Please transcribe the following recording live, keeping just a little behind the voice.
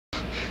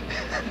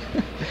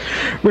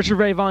Richard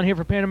Rayvon here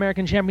for Pan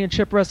American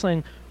Championship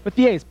Wrestling with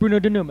the ace, Bruno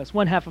Denumis,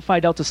 one half of Phi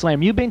Delta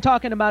Slam. You've been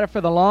talking about it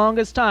for the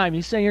longest time.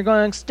 You say you're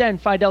going to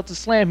extend Phi Delta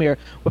Slam here.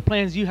 What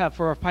plans you have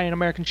for Pan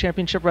American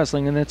Championship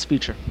Wrestling in its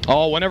future?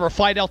 Oh, whenever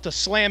Phi Delta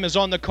Slam is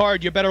on the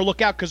card, you better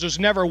look out, because there's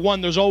never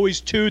one. There's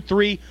always 2,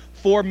 3,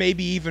 4,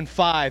 maybe even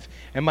 5.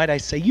 And might I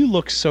say, you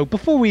look so,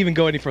 before we even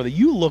go any further,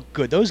 you look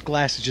good. Those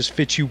glasses just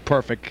fit you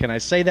perfect. Can I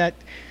say that?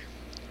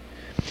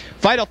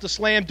 Phi Delta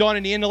Slam,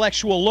 donning the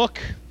intellectual look.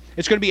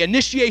 It's going to be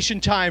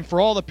initiation time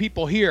for all the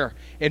people here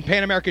in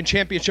Pan American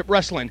Championship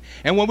Wrestling.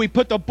 And when we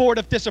put the board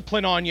of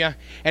discipline on you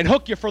and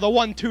hook you for the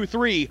 1, 2,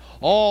 3,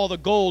 all the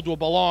gold will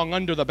belong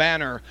under the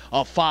banner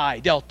of Phi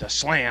Delta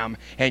Slam,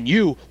 and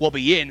you will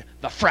be in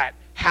the frat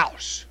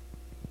house.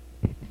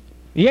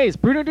 The ace,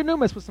 Bruno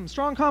Denumis, with some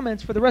strong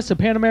comments for the rest of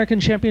Pan American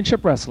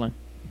Championship Wrestling.